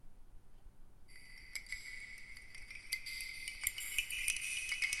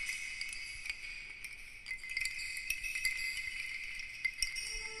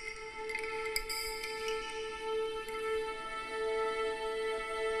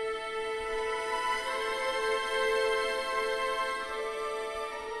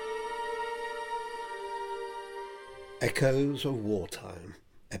Echoes of Wartime,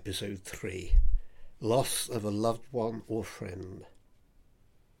 Episode 3. Loss of a loved one or friend.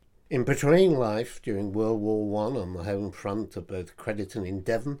 In portraying life during World War I on the home front of both Crediton in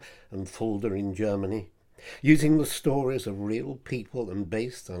Devon and Fulda in Germany, using the stories of real people and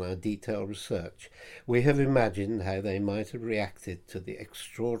based on our detailed research, we have imagined how they might have reacted to the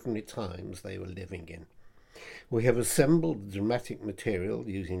extraordinary times they were living in. We have assembled the dramatic material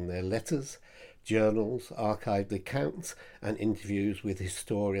using their letters, journals, archived accounts and interviews with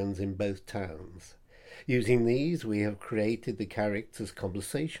historians in both towns. Using these, we have created the characters'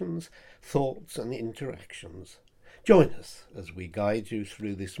 conversations, thoughts and interactions. Join us as we guide you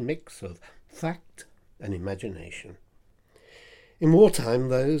through this mix of fact and imagination. In wartime,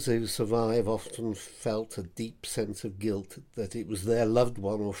 those who survive often felt a deep sense of guilt that it was their loved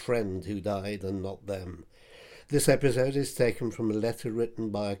one or friend who died and not them. This episode is taken from a letter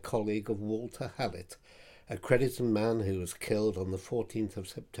written by a colleague of Walter Hallett, a Crediton man who was killed on the 14th of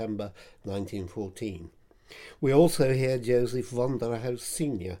September 1914. We also hear Joseph von der Haus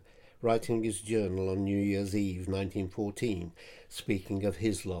Sr. writing his journal on New Year's Eve 1914, speaking of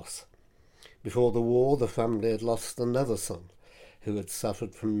his loss. Before the war, the family had lost another son, who had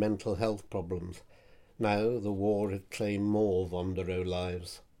suffered from mental health problems. Now the war had claimed more von der Haus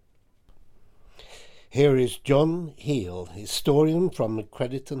lives. Here is John Heel, historian from the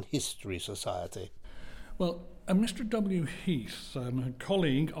Crediton History Society. Well, Mr. W. Heath, a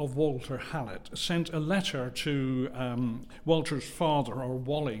colleague of Walter Hallett, sent a letter to Walter's father, or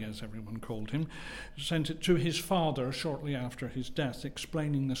Wally as everyone called him, sent it to his father shortly after his death,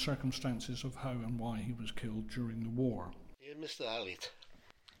 explaining the circumstances of how and why he was killed during the war. Dear Mr. Hallett,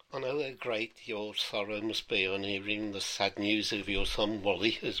 I know how great your sorrow must be on hearing the sad news of your son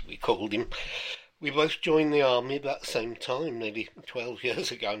Wally, as we called him. We both joined the army about the same time, nearly 12 years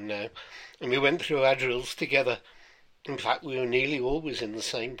ago now, and we went through our drills together. In fact, we were nearly always in the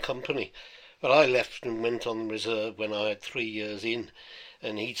same company, but I left and went on reserve when I had 3 years in,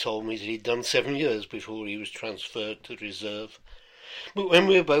 and he told me that he'd done 7 years before he was transferred to reserve. But when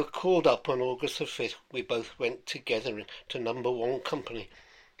we were both called up on August the 5th, we both went together to number 1 company,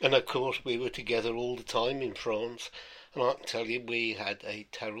 and of course we were together all the time in France, and I can tell you we had a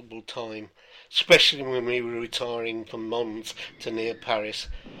terrible time, especially when we were retiring from Mons to near Paris,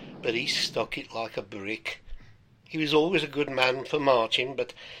 but he stuck it like a brick. He was always a good man for marching,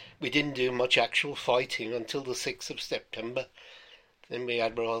 but we didn't do much actual fighting until the 6th of September. Then we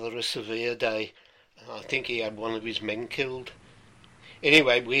had rather a severe day, and I think he had one of his men killed.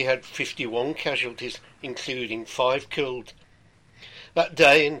 Anyway, we had 51 casualties, including 5 killed. That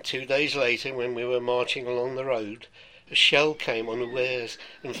day and 2 days later, when we were marching along the road, a shell came unawares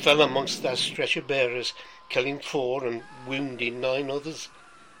and fell amongst our stretcher bearers, killing 4 and wounding 9 others.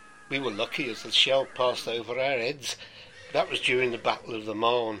 We were lucky as the shell passed over our heads. That was during the Battle of the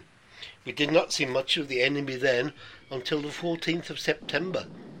Marne. We did not see much of the enemy then until the 14th of September.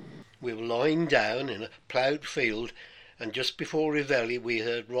 We were lying down in a ploughed field, and just before Reveille we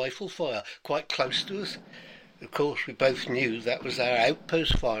heard rifle fire quite close to us. Of course we both knew that was our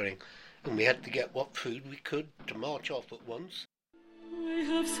outpost firing, and we had to get what food we could to march off at once. I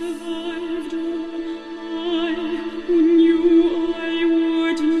have survived, I who knew I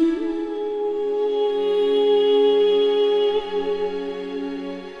would not.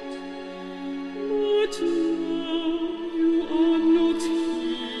 But now you are not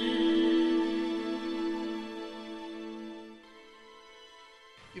here.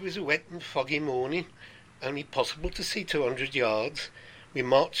 It was a wet and foggy morning, only possible to see 200 yards. We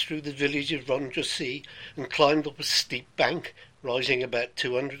marched through the village of Rondracy and climbed up a steep bank, rising about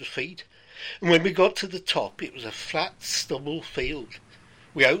 200 feet. And when we got to the top, it was a flat stubble field.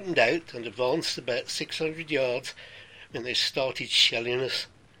 We opened out and advanced about 600 yards when they started shelling us.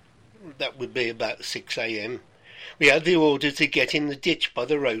 That would be about 6 a.m. We had the order to get in the ditch by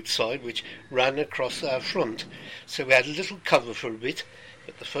the roadside, which ran across our front, so we had a little cover for a bit,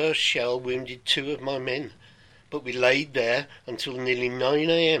 but the first shell wounded 2 of my men. But we laid there until nearly 9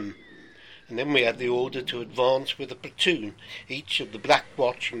 a.m, and then we had the order to advance with a platoon, each of the Black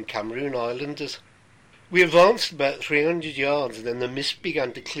Watch and Cameroon Islanders. We advanced about 300 yards, and then the mist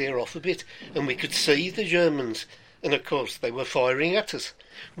began to clear off a bit, and we could see the Germans, and of course they were firing at us.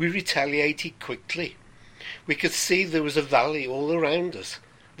 We retaliated quickly. We could see there was a valley all around us,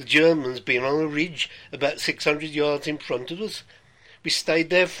 the Germans being on a ridge about 600 yards in front of us. We stayed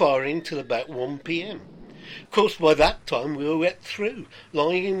there firing till about 1 p.m. Of course, by that time we were wet through,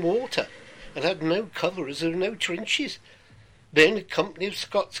 lying in water, and had no cover as there were no trenches. Then a company of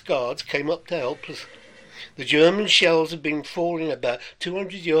Scots Guards came up to help us. The German shells had been falling about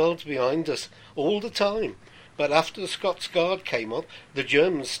 200 yards behind us all the time, But after the Scots Guard came up, the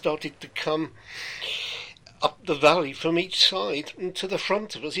Germans started to come up the valley from each side and to the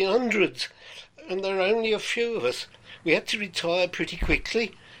front of us in hundreds, and there were only a few of us. We had to retire pretty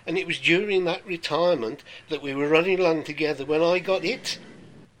quickly, and it was during that retirement that we were running along together when I got hit.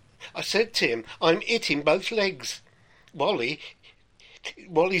 I said to him, "I'm hit in both legs." Wally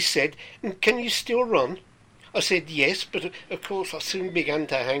said, "Can you still run?" I said yes, but of course I soon began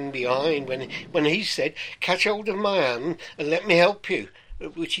to hang behind when he said, "Catch hold of my hand and let me help you,"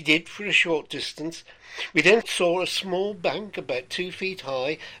 which he did for a short distance. We then saw a small bank about 2 feet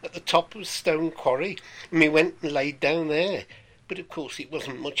high at the top of a stone quarry, and we went and laid down there, but of course it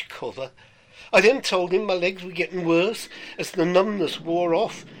wasn't much cover. I then told him my legs were getting worse as the numbness wore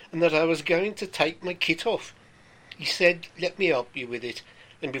off and that I was going to take my kit off. He said, "Let me help you with it,"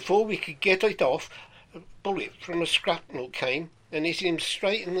 and before we could get it off, a bullet from a shrapnel came and hit him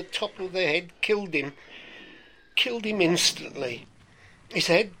straight in the top of the head, killed him instantly. His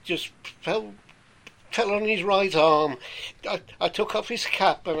head just fell on his right arm. I took off his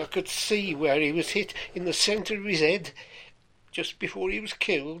cap and I could see where he was hit in the centre of his head. Just before he was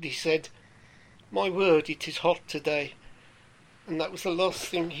killed, he said, "My word, it is hot today." And that was the last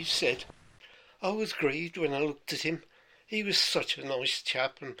thing he said. I was grieved when I looked at him. He was such a nice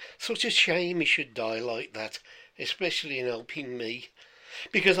chap, and such a shame he should die like that, especially in helping me.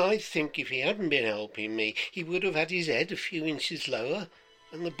 Because I think if he hadn't been helping me, he would have had his head a few inches lower,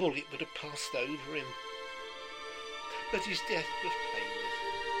 and the bullet would have passed over him. But his death was painless.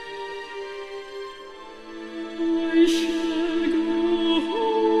 I shall go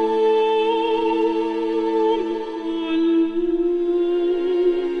home alone.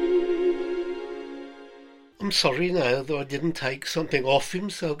 I'm sorry now that I didn't take something off him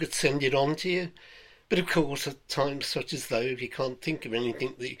so I could send it on to you. But of course, at times such as those, you can't think of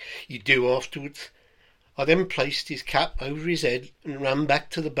anything that you do afterwards. I then placed his cap over his head and ran back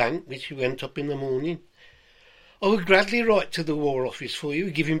to the bank, which we went up in the morning. I would gladly write to the War Office for you,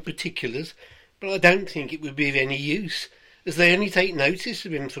 give him particulars, but I don't think it would be of any use, as they only take notice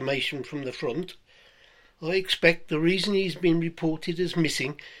of information from the front. I expect the reason he's been reported as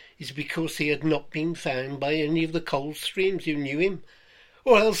missing is because he had not been found by any of the Coldstreams who knew him,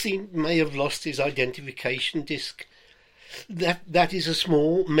 or else he may have lost his identification disc. That is a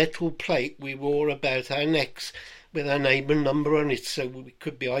small metal plate we wore about our necks with our name and number on it so we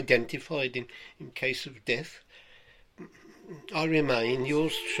could be identified in case of death. I remain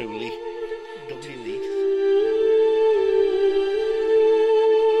yours truly, W. Leith.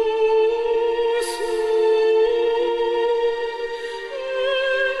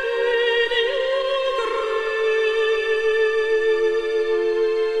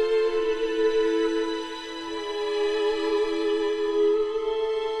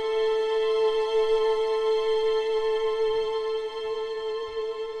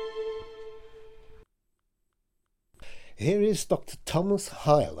 Here is Dr. Thomas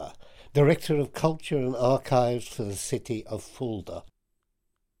Heiler, Director of Culture and Archives for the city of Fulda.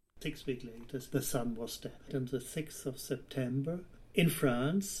 6 weeks later, the son was dead. On the 6th of September, in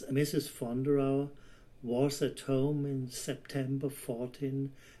France, Mrs. von der Au was at home in September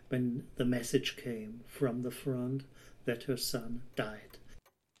 14 when the message came from the front that her son died.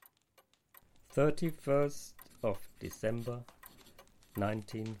 31st of December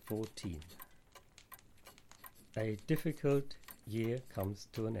 1914. A difficult year comes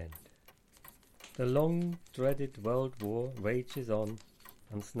to an end. The long-dreaded World War rages on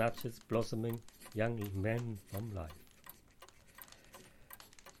and snatches blossoming young men from life.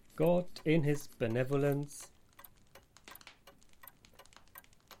 God in his benevolence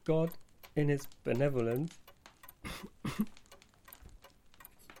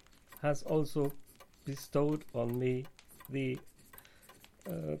has also bestowed on me the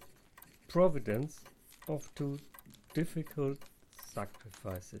providence of two difficult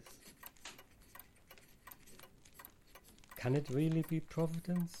sacrifices. Can it really be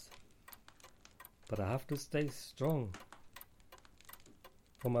providence? But I have to stay strong.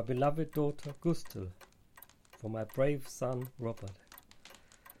 For my beloved daughter Gustel, for my brave son Robert.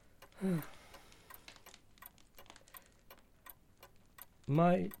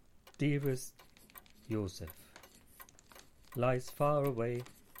 My dearest Joseph lies far away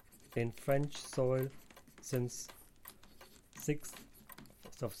in French soil since 6th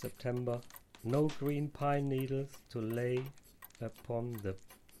of September, no green pine needles to lay upon the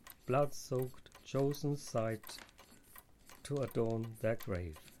blood-soaked chosen site to adorn their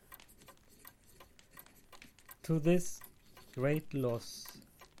grave. To this great loss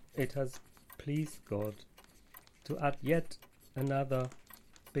it has pleased God to add yet another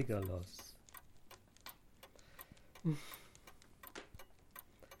bigger loss.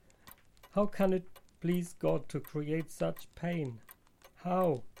 How can it please God to create such pain?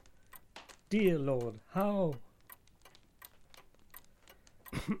 How? Dear Lord, how?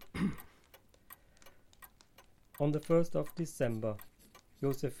 On the 1st of December,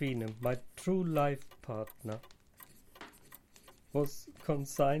 Josephine, my true life partner, was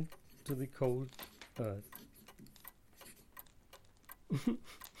consigned to the cold earth.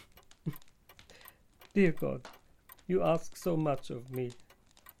 Dear God, you ask so much of me.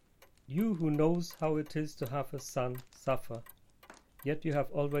 You who knows how it is to have a son suffer, yet you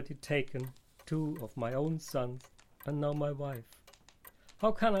have already taken 2 of my own sons and now my wife.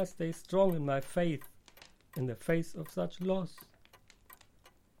 How can I stay strong in my faith in the face of such loss?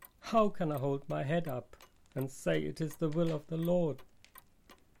 How can I hold my head up and say it is the will of the Lord?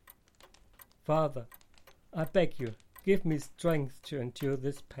 Father, I beg you, give me strength to endure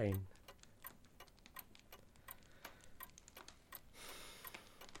this pain.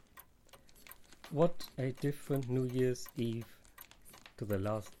 What a different New Year's Eve to the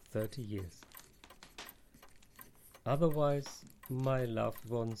last 30 years. Otherwise, my loved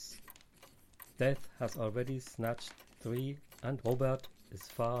ones, death has already snatched 3 and Robert is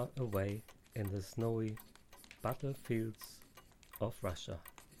far away in the snowy battlefields of Russia.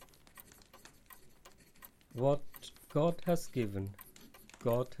 What God has given,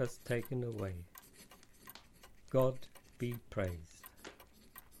 God has taken away. God be praised.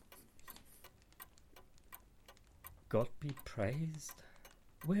 God be praised?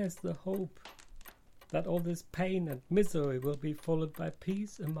 Where's the hope that all this pain and misery will be followed by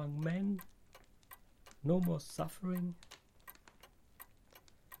peace among men? No more suffering?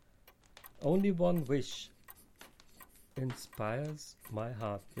 Only one wish inspires my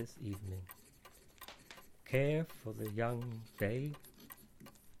heart this evening. Care for the young day,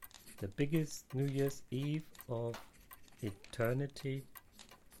 the biggest New Year's Eve of eternity,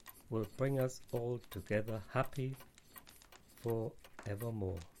 will bring us all together happy for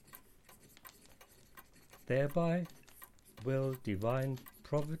evermore. Thereby will divine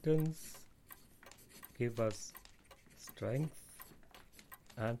providence give us strength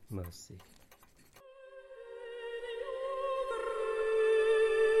and mercy.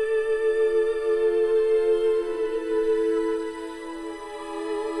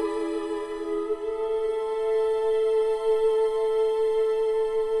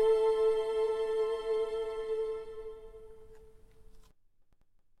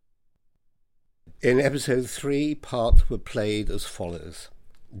 In episode 3, parts were played as follows: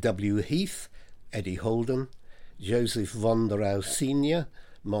 W. Heath, Eddie Holden, Joseph von der Au Sr.,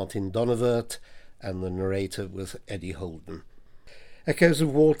 Martin Donnerwert, and the narrator was Eddie Holden. Echoes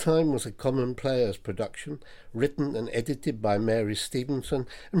of Wartime was a Common Players production, written and edited by Mary Stevenson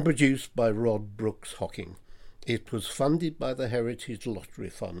and produced by Rod Brooks Hocking. It was funded by the Heritage Lottery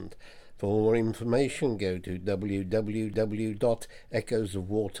Fund. For more information, go to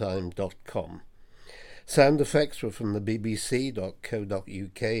www.echoesofwartime.com. Sound effects were from the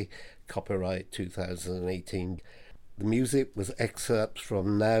bbc.co.uk, copyright 2018. The music was excerpts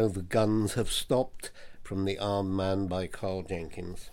from Now the Guns Have Stopped, from The Armed Man by Carl Jenkins.